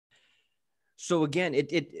So again,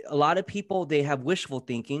 a lot of people, they have wishful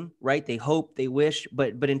thinking, right? They hope, they wish,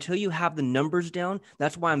 but until you have the numbers down,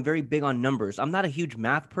 that's why I'm very big on numbers. I'm not a huge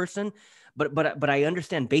math person, but I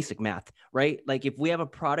understand basic math, right? Like if we have a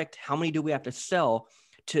product, how many do we have to sell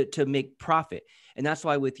to make profit? And that's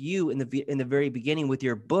why with you in the very beginning with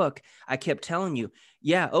your book, I kept telling you,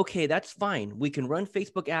 yeah, okay, that's fine. We can run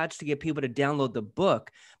Facebook ads to get people to download the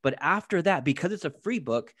book, but after that, because it's a free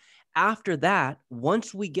book, after that,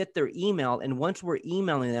 once we get their email and once we're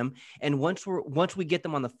emailing them and once we get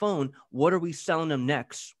them on the phone, what are we selling them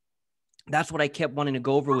next? That's what I kept wanting to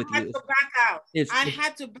go over with I had you. to back out. Is I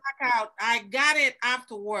had to back out. I got it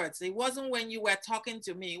afterwards. It wasn't when you were talking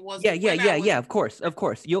to me. It was when I was. yeah. Of course.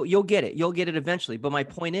 You'll get it. You'll get it eventually. But my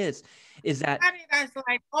point is that I was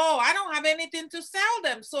like, oh, I don't have anything to sell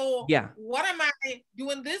them. So yeah, what am I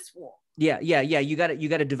doing this for? yeah. You got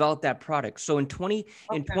to develop that product. So in Okay.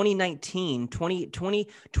 2019,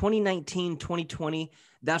 2020,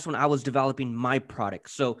 that's when I was developing my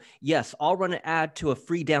product. So yes, I'll run an ad to a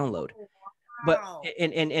free download. But Wow.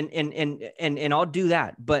 and I'll do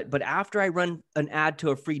that. But after I run an ad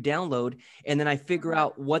to a free download and then I figure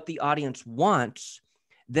out what the audience wants,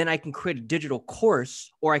 then I can create a digital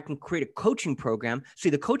course or I can create a coaching program.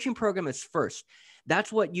 See, the coaching program is first.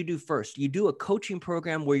 That's what you do first. You do a coaching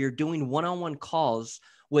program where you're doing one-on-one calls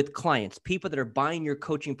with clients, people that are buying your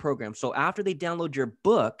coaching program. So after they download your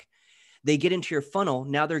book, they get into your funnel.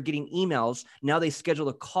 Now they're getting emails. Now they schedule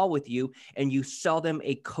a call with you and you sell them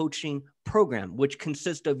a coaching program, which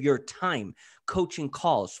consists of your time, coaching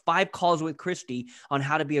calls, 5 calls with Christy on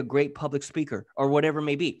how to be a great public speaker or whatever it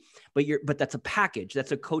may be. But that's a package.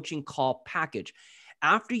 That's a coaching call package.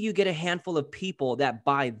 After you get a handful of people that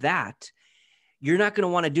buy that, you're not going to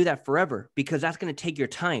want to do that forever because that's going to take your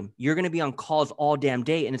time. You're going to be on calls all damn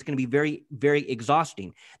day and it's going to be very, very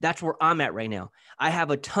exhausting. That's where I'm at right now. I have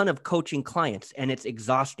a ton of coaching clients and it's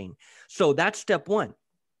exhausting. So that's step one.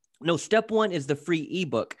 No, step one is the free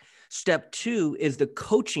ebook. Step two is the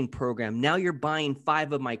coaching program. Now you're buying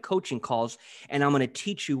 5 of my coaching calls and I'm going to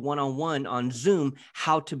teach you one-on-one on Zoom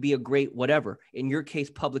how to be a great whatever, in your case,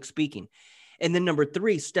 public speaking. And then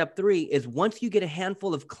step three is once you get a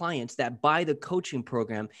handful of clients that buy the coaching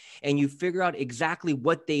program and you figure out exactly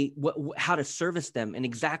how to service them and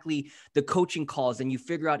exactly the coaching calls and you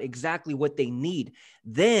figure out exactly what they need,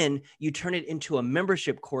 then you turn it into a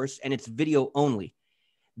membership course and it's video only.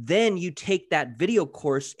 Then you take that video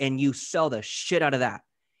course and you sell the shit out of that.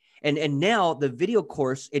 And now the video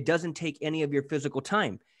course, it doesn't take any of your physical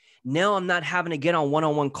time. Now I'm not having to get on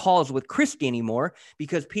one-on-one calls with Christy anymore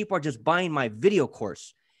because people are just buying my video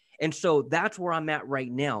course. And so that's where I'm at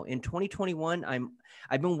right now. In 2021,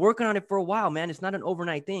 I've been working on it for a while, man. It's not an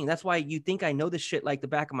overnight thing. That's why you think I know this shit like the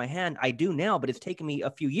back of my hand. I do now, but it's taken me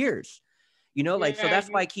a few years. So Yeah, that's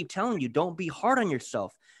why I keep telling you, don't be hard on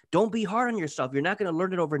yourself. Don't be hard on yourself. You're not going to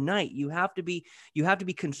learn it overnight. You have to be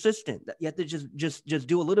consistent. You have to just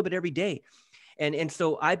do a little bit every day. And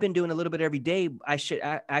so I've been doing a little bit every day.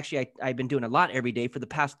 I've been doing a lot every day for the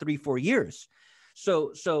past 3-4 years.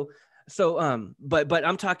 But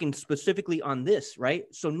I'm talking specifically on this, right?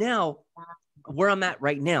 So now where I'm at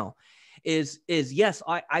right now is yes,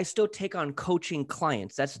 I still take on coaching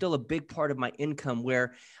clients. That's still a big part of my income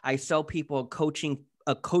where I sell people a coaching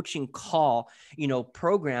call,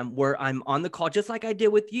 program where I'm on the call, just like I did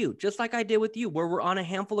with you, where we're on a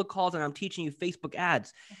handful of calls and I'm teaching you Facebook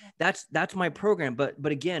ads. That's my program. But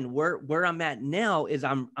again, where I'm at now is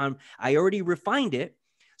I already refined it.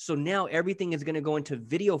 So now everything is going to go into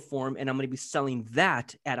video form and I'm going to be selling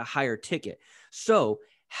that at a higher ticket. So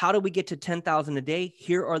how do we get to 10,000 a day?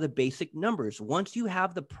 Here are the basic numbers. Once you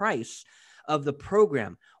have the price of the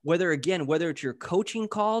program, whether it's your coaching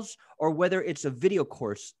calls or whether it's a video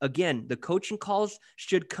course, again, the coaching calls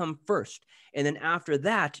should come first. And then after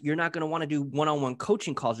that, you're not going to want to do one-on-one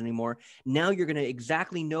coaching calls anymore. Now you're going to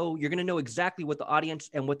know exactly what the audience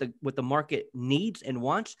and what the market needs and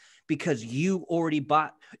wants because you already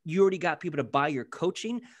got people to buy your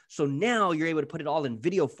coaching. So now you're able to put it all in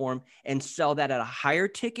video form and sell that at a higher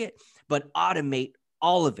ticket, but automate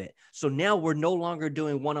all of it. So now we're no longer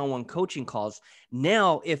doing one-on-one coaching calls.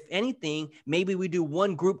 Now, if anything, maybe we do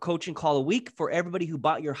one group coaching call a week for everybody who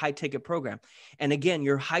bought your high ticket program. And again,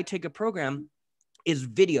 your high ticket program is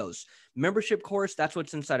videos, membership course. That's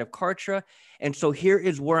what's inside of Kartra. And so here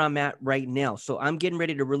is where I'm at right now. So I'm getting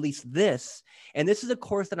ready to release this. And this is a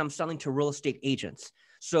course that I'm selling to real estate agents.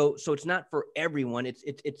 So it's not for everyone.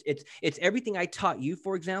 It's everything I taught you,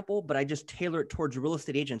 for example, but I just tailor it towards real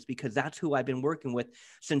estate agents because that's who I've been working with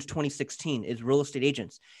since 2016 is real estate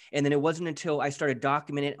agents. And then it wasn't until I started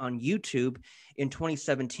documenting it on YouTube in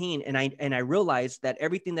 2017 and I realized that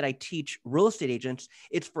everything that I teach real estate agents,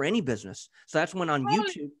 it's for any business. So that's when on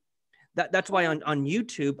YouTube, that's why on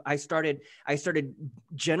YouTube, I started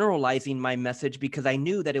generalizing my message because I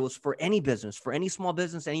knew that it was for any business, for any small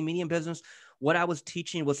business, any medium business. What I was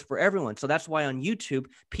teaching was for everyone. So that's why on YouTube,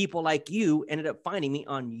 people like you ended up finding me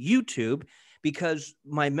on YouTube because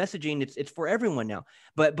my messaging, it's for everyone now.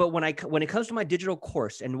 But when it comes to my digital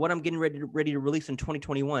course and what I'm getting ready to release in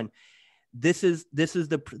 2021, this is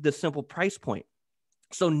the simple price point.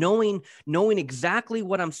 So knowing exactly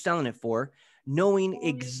what I'm selling it for, knowing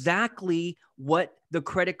exactly what the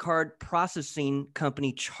credit card processing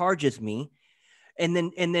company charges me, and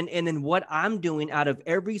then what I'm doing out of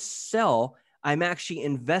every sell, I'm actually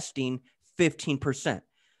investing 15%.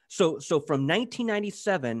 So from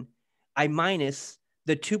 1997, I minus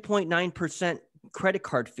the 2.9% credit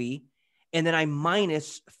card fee, and then I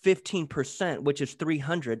minus 15%, which is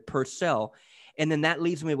 300 per sell, and then that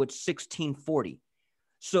leaves me with 1640.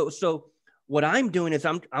 So what I'm doing is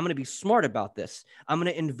I'm going to be smart about this. I'm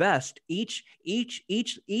going to invest each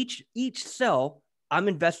cell. I'm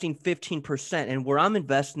investing 15%, and where I'm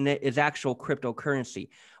investing it is actual cryptocurrency.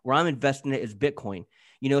 Where I'm investing it is Bitcoin.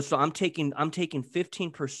 So I'm taking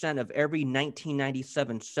 15% of every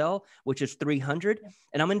 1997 cell, which is 300,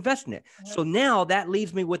 and I'm investing it. So now that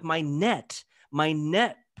leaves me with my net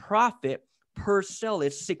profit per cell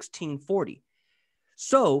is 1640.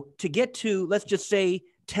 So to get to, let's just say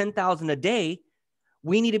 10,000 a day,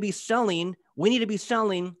 we need to be selling,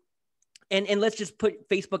 and let's just put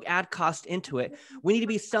Facebook ad cost into it. We need to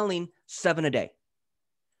be selling 7 a day.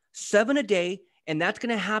 And that's going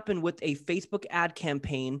to happen with a Facebook ad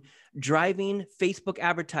campaign, driving Facebook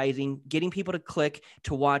advertising, getting people to click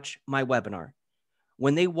to watch my webinar.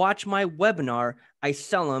 When they watch my webinar, I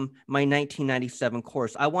sell them my 1997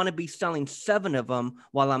 course. I want to be selling 7 of them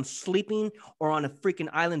while I'm sleeping or on a freaking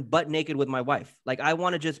island butt naked with my wife. Like I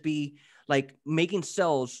want to just be like making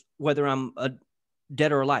sales, whether I'm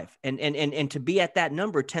dead or alive. And to be at that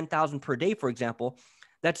number, 10,000 per day, for example,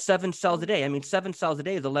 that's 7 sales a day. I mean, 7 sales a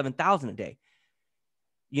day is 11,000 a day.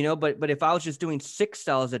 But if I was just doing 6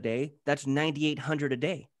 sales a day, that's 9,800 a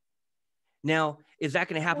day. Now, is that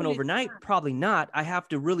going to happen overnight? Probably not. I have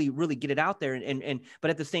to really, really get it out there. But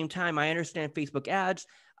at the same time, I understand Facebook ads.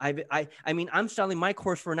 I mean, I'm selling my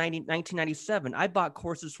course for 1997. I bought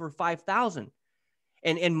courses for 5,000.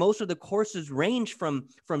 And most of the courses range from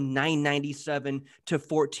 997 to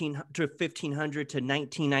 1,500 to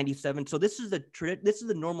 1997. So this is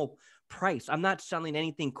the normal price. I'm not selling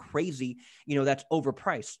anything crazy, that's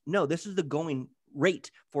overpriced. No, this is the going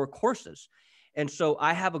rate for courses. And so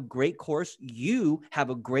I have a great course. You have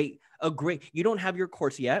a great, you don't have your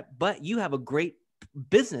course yet, but you have a great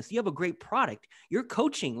business. You have a great product. You're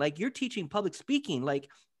coaching, like you're teaching public speaking, like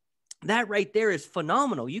that right there is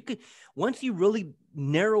phenomenal. You could, once you really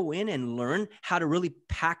narrow in and learn how to really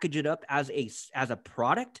package it up as a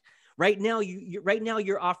product. Right now,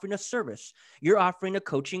 you're offering a service. You're offering a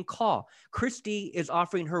coaching call. Christy is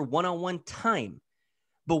offering her one-on-one time.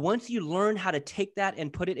 But once you learn how to take that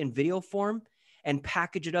and put it in video form and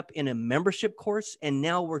package it up in a membership course, and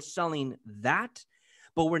now we're selling that,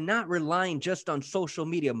 but we're not relying just on social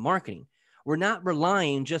media marketing. We're not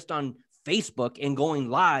relying just on Facebook and going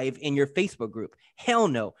live in your Facebook group. Hell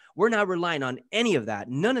no. We're not relying on any of that.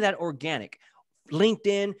 None of that organic.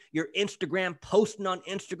 LinkedIn, your Instagram, posting on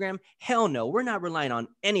Instagram. Hell no. We're not relying on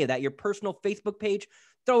any of that. Your personal Facebook page,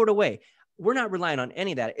 throw it away. We're not relying on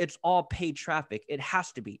any of that. It's all paid traffic. It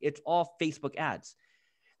has to be. It's all Facebook ads.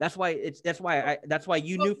 That's why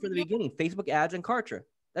you knew from the beginning, Facebook ads and Kartra.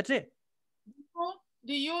 That's it.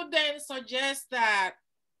 Do you then suggest that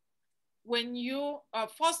when you,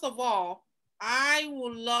 first of all, I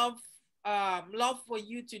would love for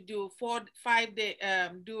you to do 4-5 day,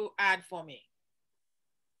 do ad for me.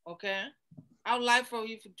 Okay. I would like for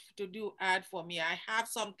you to do ad for me. I have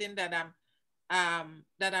something that I'm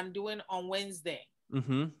doing on Wednesday.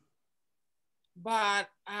 Mm-hmm. But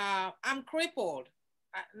I'm crippled.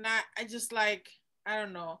 I just like, I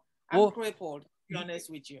don't know. I'm crippled, to be honest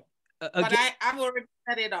with you. But I've already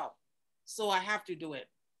set it up. So I have to do it.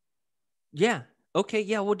 Yeah. Okay.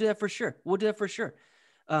 Yeah, we'll do that for sure.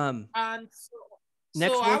 And next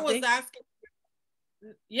Wednesday? I was asking,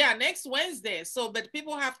 next Wednesday. So, but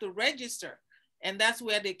people have to register. And that's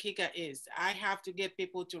where the kicker is. I have to get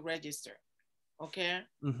people to register. Okay.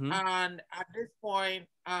 Mm-hmm. And at this point,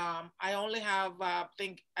 I only have, I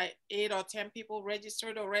think, 8 or 10 people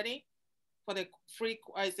registered already for the free,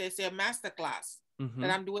 as they say, master class Mm-hmm.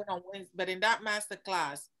 that I'm doing on Wednesday. But in that master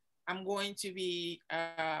class, I'm going to be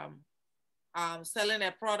selling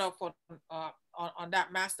a product for on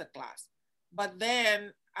that master class. But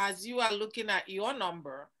then, as you are looking at your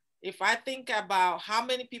number, if I think about how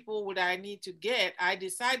many people would I need to get, I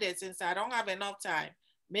decided, since I don't have enough time,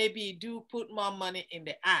 maybe do put more money in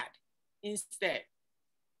the ad instead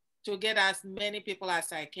to get as many people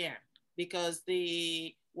as I can, because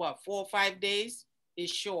the 4 or 5 days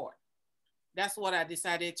is short. That's what I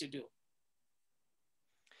decided to do.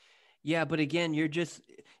 Yeah, but again, you're just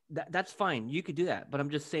that's fine. You could do that, but I'm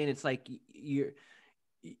just saying it's like you're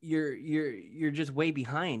just way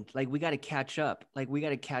behind. Like we got to catch up. Like we got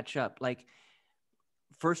to catch up. Like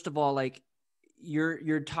first of all, like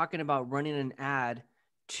you're talking about running an ad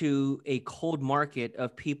to a cold market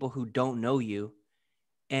of people who don't know you,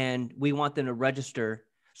 and we want them to register.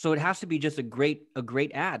 So it has to be just a great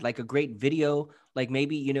ad, like a great video. Like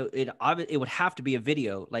maybe it would have to be a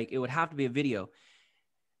video. Like it would have to be a video.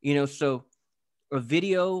 So a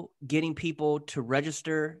video getting people to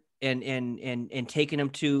register and taking them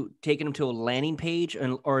to a landing page,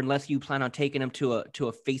 or unless you plan on taking them to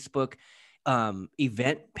a Facebook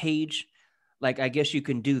event page, like I guess you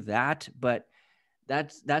can do that, but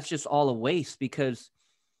that's just all a waste, because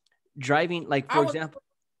driving, like I for was example,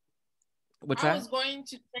 what's I that? was going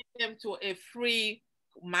to take them to a free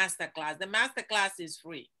masterclass. The masterclass is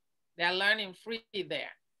free. They're learning free there.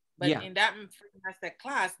 But Yeah. in that free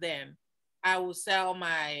masterclass, then I will sell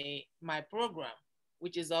my program,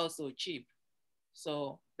 which is also cheap.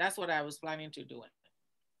 So that's what I was planning to do.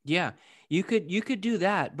 Yeah, you could do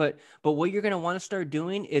that, but what you're gonna want to start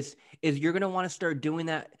doing is you're gonna want to start doing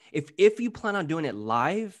that if you plan on doing it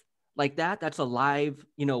live like that. That's a live,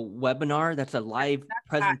 webinar. That's a live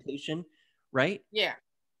presentation, right? Yeah.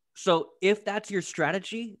 So if that's your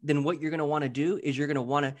strategy, then what you're gonna want to do is you're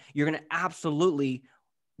gonna absolutely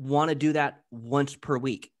want to do that once per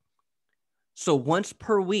week. So once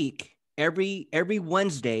per week, every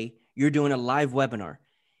Wednesday, you're doing a live webinar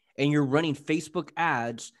and you're running Facebook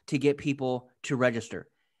ads to get people to register.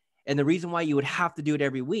 And the reason why you would have to do it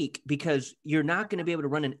every week, because you're not going to be able to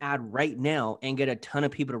run an ad right now and get a ton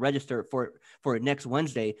of people to register for next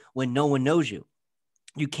Wednesday when no one knows you.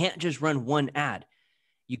 You can't just run one ad.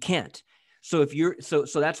 You can't. So if you're so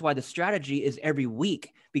that's why the strategy is every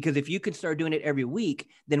week, because if you can start doing it every week,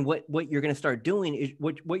 then what you're going to start doing is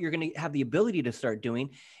what you're going to have the ability to start doing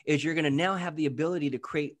is you're going to now have the ability to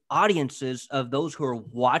create audiences of those who are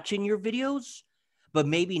watching your videos, but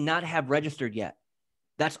maybe not have registered yet.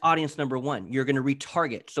 That's audience number one. You're going to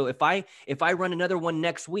retarget. So if I run another one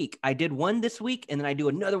next week, I did one this week and then I do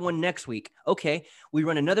another one next week. Okay, we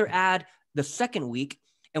run another ad the second week,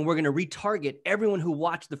 and we're going to retarget everyone who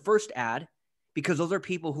watched the first ad, because those are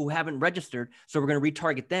people who haven't registered. So we're going to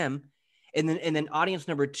retarget them. And then audience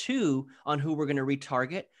number two on who we're going to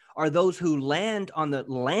retarget are those who land on the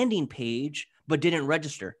landing page but didn't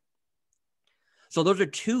register. So those are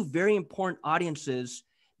two very important audiences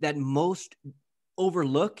that most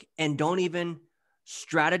overlook and don't even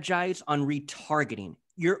strategize on retargeting.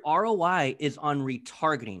 Your ROI is on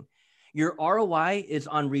retargeting. Your ROI is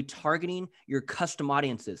on retargeting your custom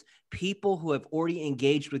audiences, people who have already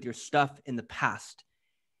engaged with your stuff in the past.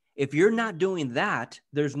 If you're not doing that,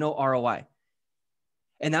 there's no ROI.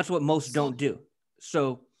 And that's what most don't do.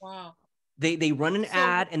 So wow. they run an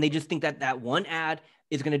ad and they just think that one ad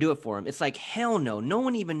is going to do it for them. It's like, hell no, no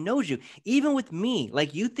one even knows you. Even with me,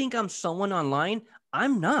 like you think I'm someone online.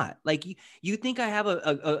 I'm not. Like you think I have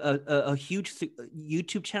a huge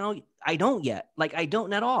YouTube channel. I don't yet. Like I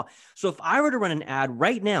don't at all. So if I were to run an ad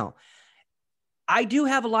right now, I do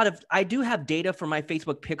have data for my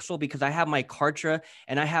Facebook pixel, because I have my Kartra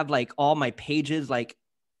and I have like all my pages like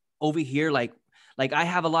over here. Like I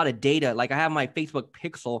have a lot of data. Like I have my Facebook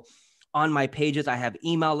pixel on my pages. I have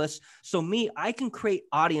email lists. So I can create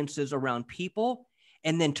audiences around people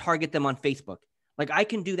and then target them on Facebook. Like I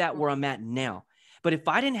can do that where I'm at now. But if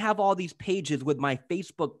I didn't have all these pages with my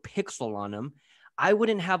Facebook pixel on them, I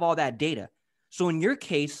wouldn't have all that data. So in your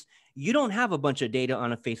case, you don't have a bunch of data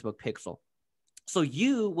on a Facebook pixel. So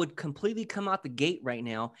you would completely come out the gate right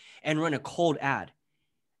now and run a cold ad.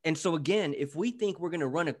 And so again, if we think we're going to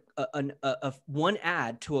run a one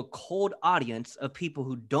ad to a cold audience of people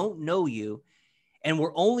who don't know you, and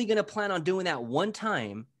we're only going to plan on doing that one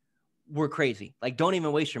time, we're crazy. Like, don't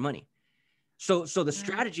even waste your money. So the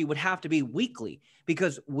strategy would have to be weekly,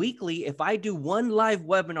 because weekly, if I do one live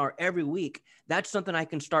webinar every week, that's something I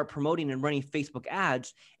can start promoting and running Facebook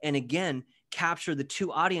ads. And again, capture the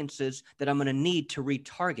two audiences that I'm going to need to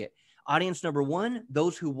retarget. Audience number one,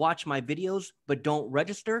 those who watch my videos but don't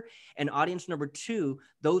register. And audience number two,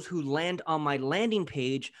 those who land on my landing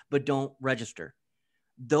page but don't register.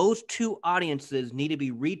 Those two audiences need to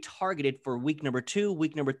be retargeted for week number 2,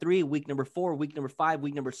 week number 3, week number 4, week number 5,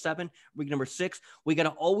 week number 7, week number 6. We got to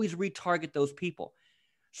always retarget those people.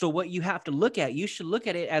 So what you have to look at, you should look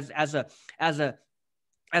at it as an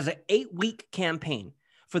 8-week campaign.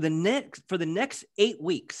 For the next 8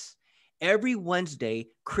 weeks, every Wednesday,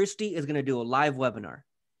 Christy is going to do a live webinar.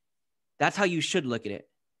 That's how you should look at it.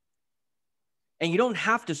 And you don't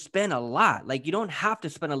have to spend a lot. Like, you don't have to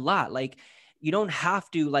spend a lot. Like, you don't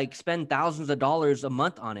have to like spend thousands of dollars a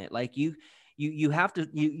month on it. Like you have to,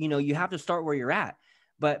 you have to start where you're at,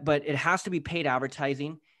 but it has to be paid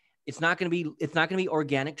advertising. It's not going to be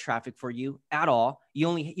organic traffic for you at all. You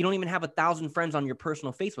don't even have 1,000 friends on your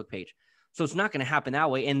personal Facebook page. So it's not going to happen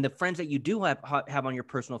that way. And the friends that you do have on your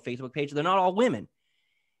personal Facebook page, they're not all women.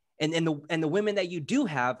 And the women that you do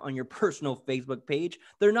have on your personal Facebook page,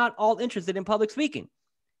 they're not all interested in public speaking.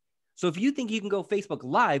 So if you think you can go Facebook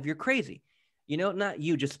Live, you're crazy. Not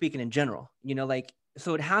you, just speaking in general,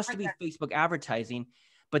 so it has to be Facebook advertising,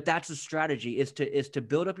 but that's the strategy is to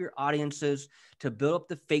build up your audiences, to build up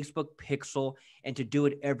the Facebook pixel, and to do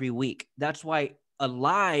it every week. That's why a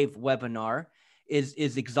live webinar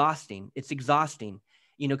is exhausting. It's exhausting,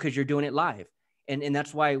 because you're doing it live. And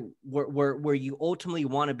that's why where you ultimately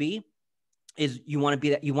want to be is you want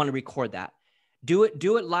to record that. Do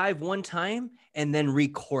it live one time and then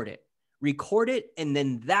record it. And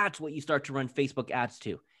then that's what you start to run Facebook ads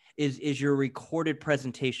to is your recorded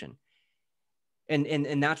presentation.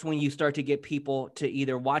 And that's when you start to get people to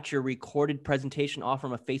either watch your recorded presentation off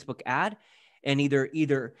from a Facebook ad and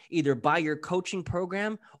either buy your coaching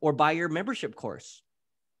program or buy your membership course.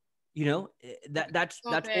 That's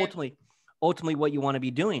ultimately what you want to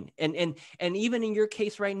be doing. And even in your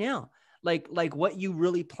case right now, like what you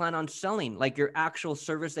really plan on selling, like your actual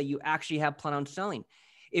service that you actually have plan on selling.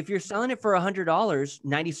 If you're selling it for $100,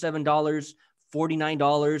 $97,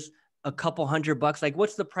 $49, a couple $100, like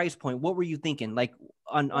what's the price point? What were you thinking? Like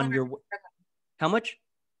on your, how much?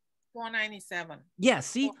 $497. Yeah.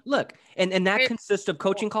 See, look, and that consists of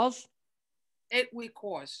coaching calls. 8-week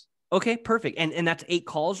course. Okay, perfect. And that's 8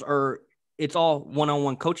 calls, or it's all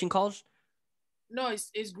one-on-one coaching calls? No,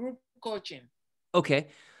 it's group coaching. Okay.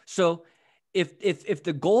 So if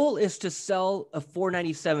the goal is to sell a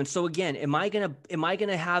 $497, so again, am I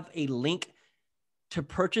gonna have a link to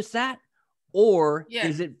purchase that, or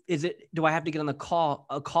yes. is it do I have to get on a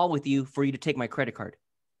call with you for you to take my credit card?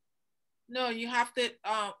 No, you have to.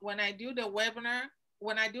 When I do the webinar,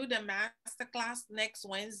 when I do the masterclass next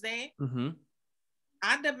Wednesday,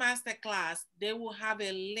 at the masterclass they will have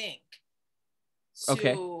a link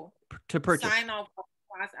to purchase, sign up for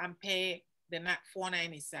the class and pay the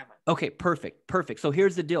 $497. Okay, perfect. So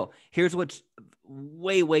here's the deal. Here's what's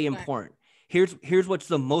way important. Here's what's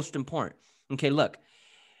the most important. Okay, look,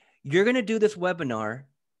 you're going to do this webinar.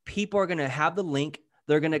 People are going to have the link.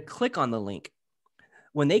 They're going to click on the link.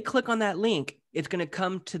 When they click on that link, it's going to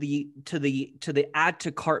come to the add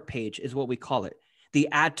to cart page is what we call it. The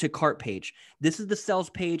add to cart page. This is the sales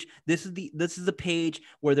page. This is the page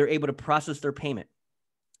where they're able to process their payment.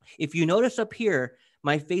 If you notice up here,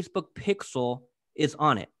 my Facebook pixel is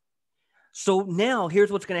on it. So now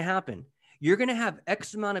here's what's going to happen. You're going to have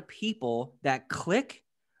X amount of people that click,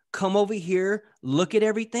 come over here, look at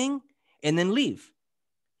everything, and then leave.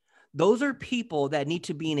 Those are people that need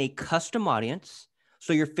to be in a custom audience.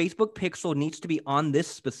 So your Facebook pixel needs to be on this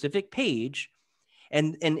specific page.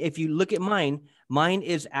 And if you look at mine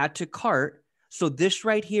is add to cart. So this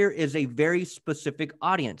right here is a very specific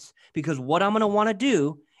audience, because what I'm going to want to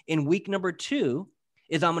do in week number 2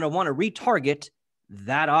 is I'm going to want to retarget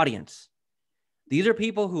that audience. These are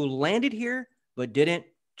people who landed here but didn't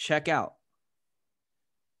check out.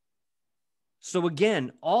 So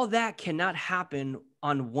again, all that cannot happen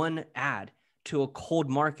on one ad to a cold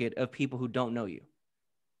market of people who don't know you.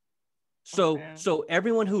 So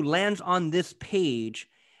everyone who lands on this page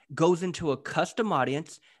goes into a custom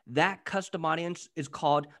audience. That custom audience is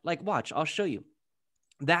called, like, watch, I'll show you.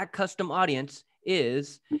 That custom audience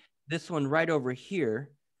is this one right over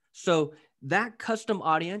here. So that custom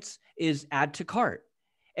audience is add to cart.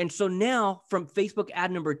 And so now from Facebook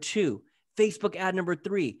ad number 2, Facebook ad number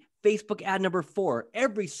 3, Facebook ad number 4,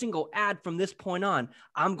 every single ad from this point on,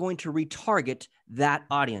 I'm going to retarget that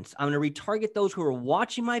audience. I'm going to retarget those who are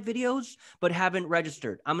watching my videos but haven't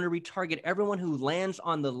registered. I'm going to retarget everyone who lands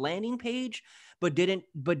on the landing page but didn't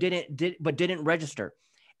register.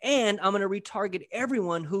 And I'm going to retarget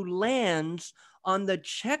everyone who lands on the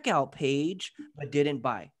checkout page but didn't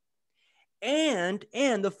buy. And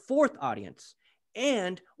the fourth audience,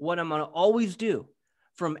 and what I'm going to always do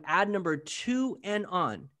from ad number 2 and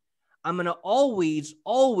on, I'm going to always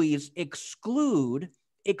exclude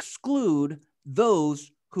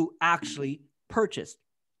those who actually purchased.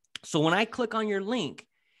 So when I click on your link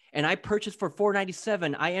and I purchase for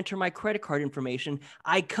 $4.97, I enter my credit card information,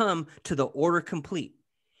 I come to the order complete.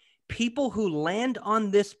 People who land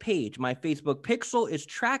on this page, my Facebook pixel is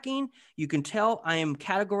tracking. You can tell I am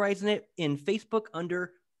categorizing it in Facebook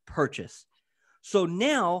under purchase. So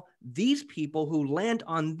now these people who land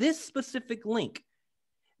on this specific link,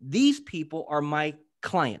 these people are my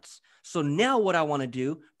clients. So now what I want to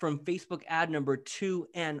do from Facebook ad number 2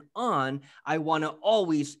 and on, I want to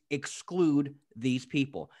always exclude these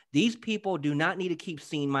people. These people do not need to keep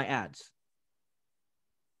seeing my ads.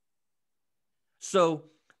 So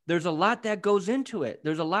there's a lot that goes into it.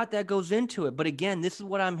 But again, this is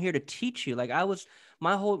what I'm here to teach you. Like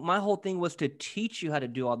my whole thing was to teach you how to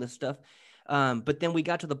do all this stuff. But then we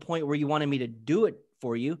got to the point where you wanted me to do it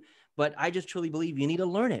for you. But I just truly believe you need to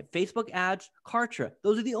learn it. Facebook ads, Kartra.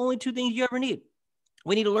 Those are the only 2 things you ever need.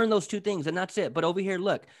 We need to learn those 2 things and that's it. But over here,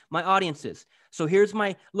 look, my audiences. So here's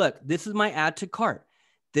this is my add to cart.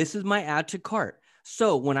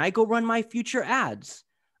 So when I go run my future ads,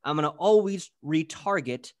 I'm going to always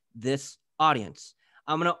retarget this audience.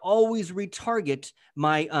 I'm going to always retarget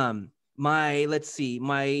my,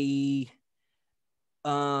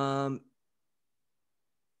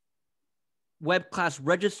 web class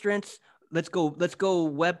registrants. Let's go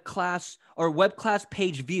web class or web class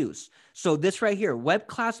page views. So this right here, web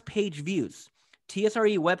class page views,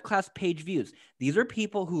 TSRE web class page views. These are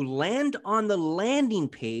people who land on the landing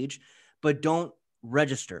page, but don't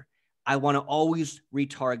register. I want to always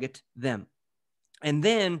retarget them. And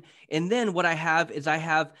then what I have is I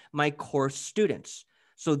have my course students.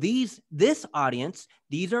 So this audience,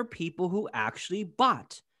 these are people who actually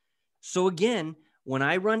bought. So again, when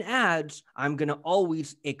I run ads, I'm going to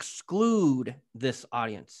always exclude this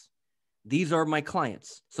audience. These are my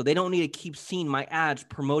clients. So they don't need to keep seeing my ads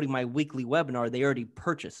promoting my weekly webinar. They already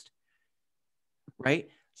purchased,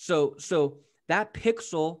 right? So that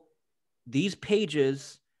pixel, these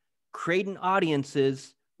pages, creating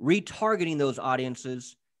audiences, retargeting those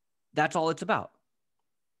audiences, that's all it's about.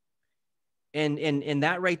 And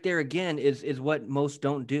that right there again is what most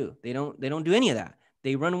don't do. They don't do any of that.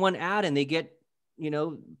 They run one ad and they get,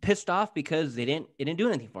 pissed off because it didn't do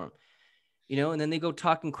anything for them. And then they go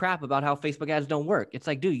talking crap about how Facebook ads don't work. It's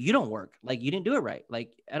like, dude, you don't work. Like you didn't do it right,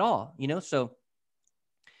 like at all, So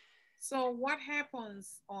what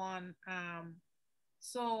happens on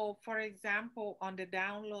so for example, on the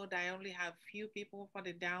download, I only have few people for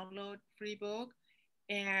the download free book.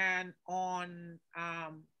 And on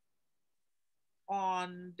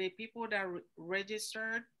the people that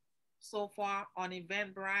registered so far on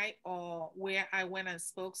Eventbrite or where I went and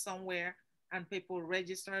spoke somewhere and people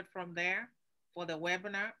registered from there for the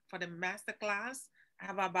webinar, for the masterclass, I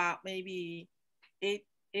have about maybe eight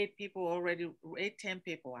people already, 10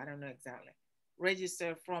 people, I don't know exactly,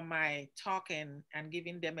 register from my talking and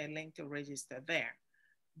giving them a link to register there.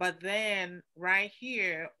 But then right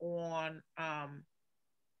here on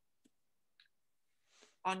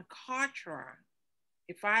Kartra,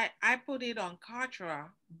 if I put it on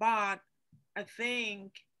Kartra, but I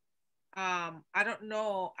think I don't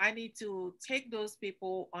know, I need to take those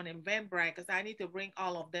people on Eventbrite because I need to bring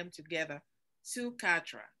all of them together to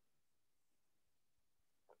Kartra,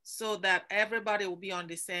 so that everybody will be on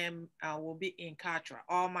the same, will be in Kartra.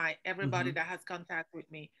 Everybody that has contact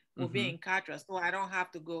with me will be in Kartra. So I don't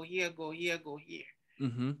have to go here, go here, go here.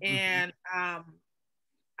 And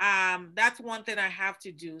that's one thing I have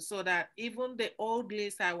to do, so that even the old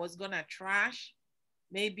list I was gonna trash,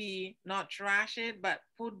 maybe not trash it, but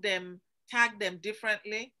tag them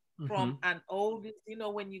differently from an old,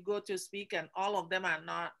 when you go to speak and all of them are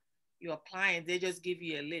not your clients, they just give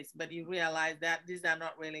you a list, but you realize that these are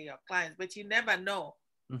not really your clients, but you never know.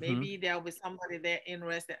 Maybe there'll be somebody there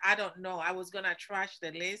interested. I don't know. I was going to trash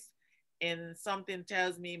the list and something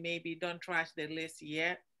tells me maybe don't trash the list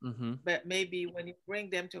yet. But maybe when you bring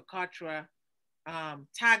them to Kartra,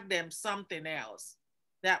 tag them something else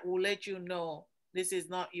that will let you know this is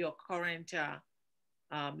not your current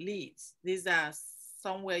leads. These are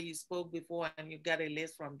somewhere you spoke before and you got a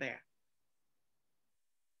list from there.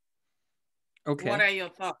 Okay. What are your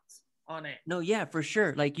thoughts on it? No, yeah, for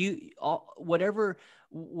sure. Like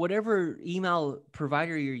whatever email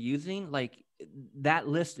provider you're using, like that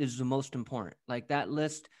list is the most important. Like that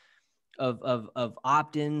list, of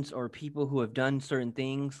opt-ins or people who have done certain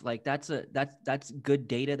things, like that's good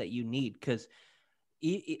data that you need. Because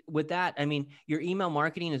with that, I mean, your email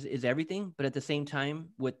marketing is everything, but at the same time,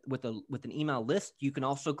 with an email list, you can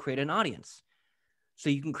also create an audience. So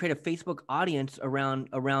you can create a Facebook audience around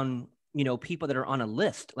people that are on a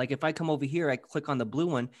list. Like if I come over here, I click on the blue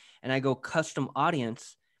one and I go custom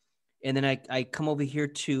audience, and then I come over here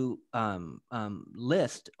to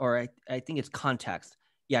list, or I think it's contacts.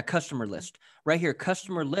 Yeah, customer list right here,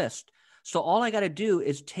 customer list. So all I got to do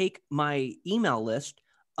is take my email list,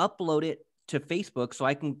 upload it to Facebook. So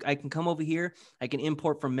I can come over here, I can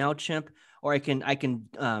import from MailChimp, or I can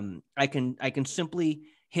simply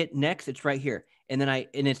hit next. It's right here. And then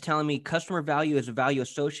it's telling me customer value is a value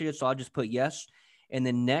associated. So I'll just put yes, and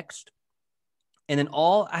then next. And then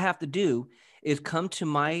all I have to do is come to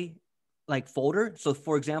my folder. So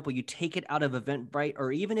for example, you take it out of Eventbrite,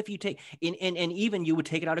 or even if you take and even you would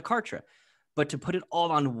take it out of Kartra. But to put it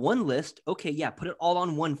all on one list, okay, yeah, put it all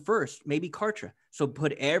on one first, maybe Kartra. So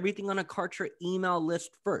put everything on a Kartra email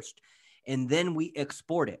list first, and then we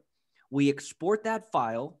export it. We export that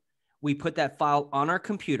file, we put that file on our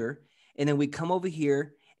computer, and then we come over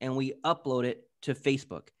here and we upload it to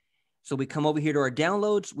Facebook. So we come over here to our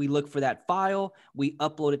downloads, we look for that file, we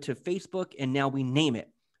upload it to Facebook, and now we name it.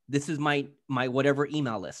 This is my whatever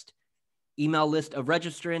email list of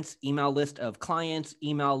registrants, email list of clients,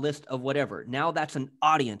 email list of whatever. Now that's an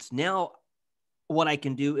audience. Now what I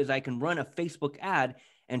can do is I can run a Facebook ad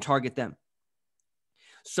and target them.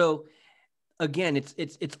 So again,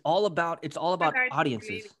 it's all about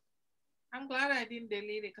audiences. I'm glad I didn't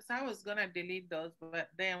delete it, because I was gonna delete those, but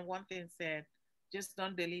then one thing said, just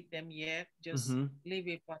don't delete them yet. Just leave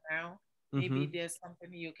it for now. Maybe there's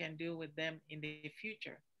something you can do with them in the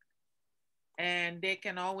future. And they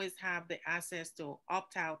can always have the access to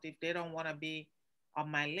opt out if they don't want to be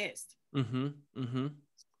on my list.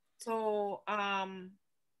 So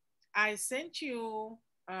I sent you.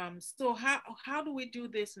 So how do we do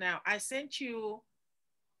this now? I sent you.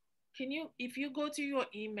 Can you, if you go to your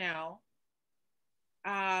email,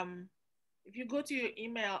 if you go to your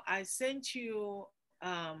email, I sent you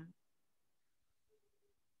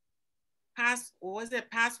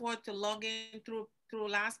password to log in through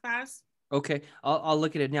LastPass. Okay, I'll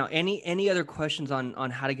look at it now. Any other questions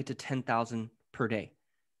on how to get to 10,000 per day?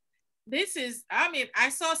 This is, I mean, I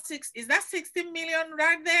saw is that 16 million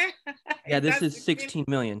right there? Yeah, this is 16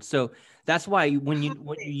 million. So that's why when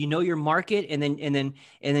you know your market, and then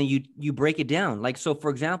you break it down. Like, so for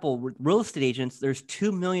example, real estate agents, there's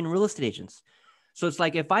 2 million real estate agents. So it's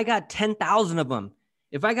like, if I got 10,000 of them,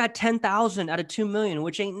 if I got 10,000 out of 2 million,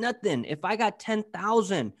 which ain't nothing, if I got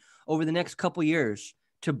 10,000 over the next couple years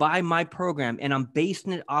to buy my program, and I'm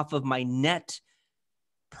basing it off of my net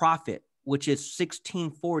profit, which is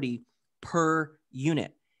 1640 per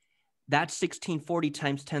unit. That's 1640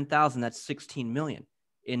 times 10,000. That's 16 million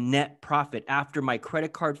in net profit after my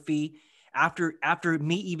credit card fee, after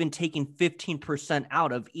me even taking 15%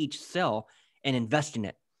 out of each sale and investing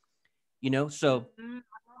it. So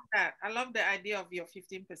I love the idea of your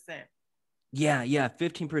 15%. Yeah,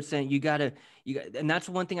 15%. You got, and that's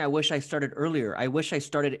one thing I wish I started earlier. I wish I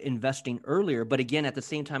started investing earlier. But again, at the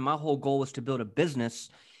same time, my whole goal was to build a business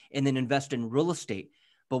and then invest in real estate.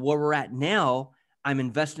 But where we're at now, I'm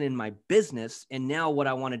investing in my business. And now what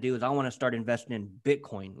I want to do is I want to start investing in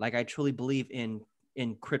Bitcoin. Like, I truly believe in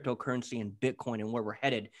cryptocurrency and Bitcoin and where we're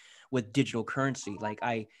headed with digital currency. Like,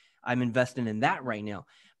 I'm investing in that right now.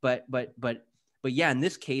 But yeah, in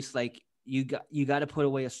this case, like, you got to put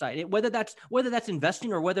away aside, whether that's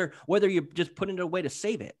investing or whether you're just putting it away to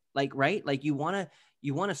save it. Like, right? Like, you want to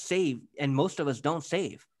save, and most of us don't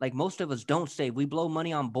save. Like, most of us don't save. We blow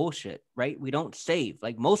money on bullshit, right? We don't save,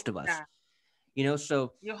 like most of us. Yeah.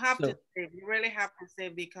 So you have to save. You really have to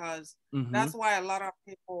save, because that's why a lot of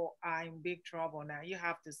people are in big trouble now. You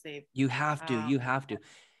have to save. You have to.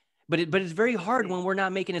 But it's very hard when we're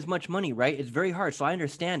not making as much money, right? It's very hard. So I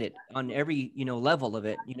understand it on every, level of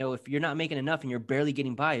it. If you're not making enough and you're barely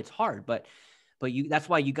getting by, it's hard. But that's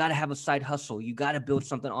why you got to have a side hustle. You got to build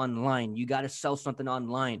something online. You got to sell something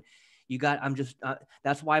online.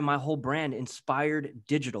 That's why my whole brand, Inspired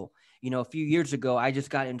Digital. A few years ago, I just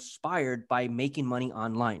got inspired by making money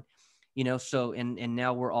online, so, and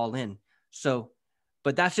now we're all in. So,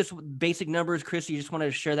 but that's just basic numbers, Chris. You just wanted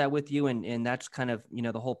to share that with you, and that's kind of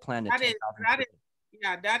the whole plan.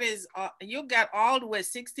 That is you got all the way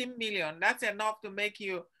 16 million. That's enough to make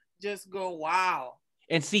you just go wow.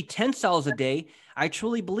 And see, 10 cells a day. I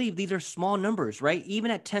truly believe these are small numbers, right? Even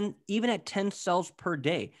at 10 cells per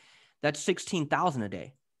day, that's 16,000 a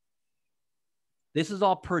day. This is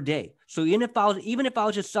all per day. So even if I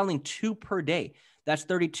was just selling 2 per day, that's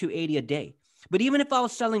 $32.80 a day. But even if I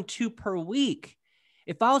was selling 2 per week,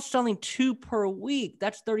 if I was selling 2 per week,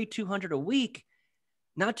 that's $3,200 a week.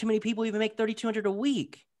 Not too many people even make $3,200 a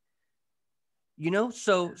week. You know,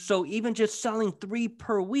 so even just selling 3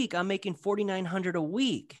 per week, I'm making $4,900 a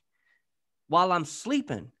week while I'm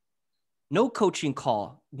sleeping. No coaching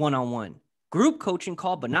call, one-on-one. Group coaching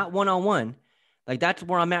call, but not one-on-one. Like that's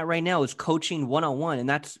where I'm at right now, is coaching one-on-one, and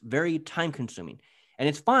that's very time consuming. And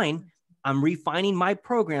it's fine. I'm refining my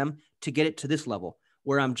program to get it to this level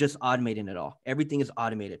where I'm just automating it all. Everything is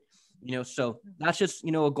automated, you know, so that's just,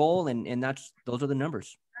 you know, a goal, and those are the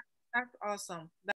numbers. That's awesome.